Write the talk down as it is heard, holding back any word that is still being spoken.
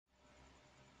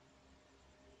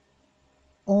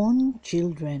own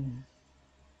children.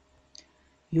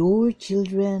 Your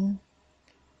children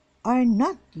are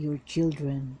not your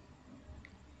children.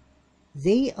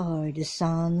 They are the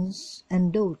sons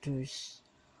and daughters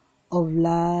of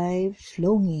life's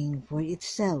longing for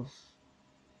itself.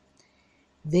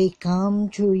 They come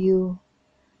through you,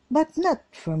 but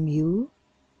not from you.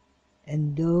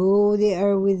 And though they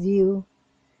are with you,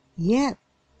 yet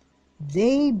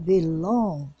they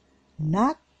belong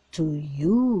not to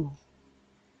you.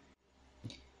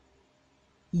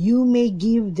 You may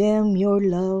give them your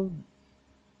love,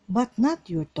 but not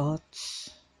your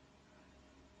thoughts,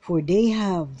 for they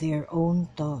have their own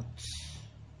thoughts.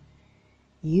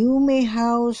 You may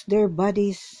house their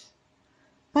bodies,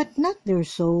 but not their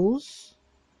souls,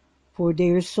 for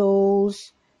their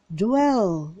souls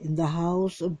dwell in the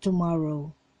house of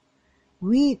tomorrow,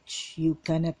 which you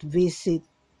cannot visit,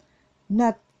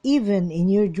 not even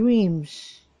in your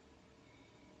dreams.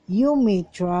 You may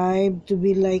try to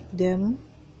be like them,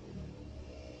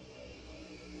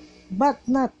 but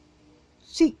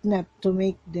seek not to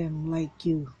make them like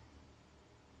you.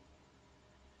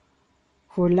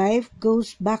 For life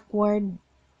goes backward,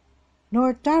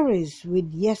 nor tarries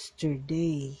with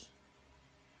yesterday.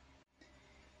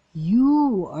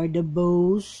 You are the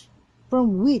bows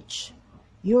from which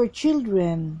your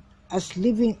children as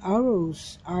living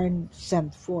arrows are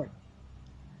sent forth.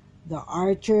 The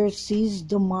archer sees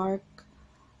the mark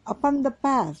upon the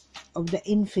path of the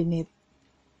infinite,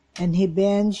 and he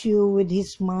bends you with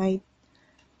his might,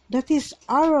 that his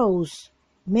arrows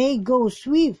may go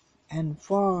swift and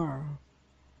far.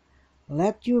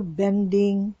 Let your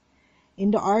bending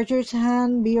in the archer's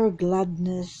hand be your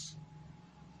gladness,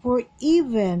 for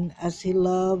even as he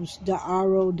loves the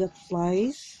arrow that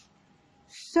flies,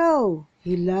 so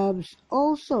he loves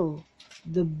also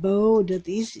the bow that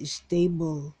is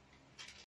stable.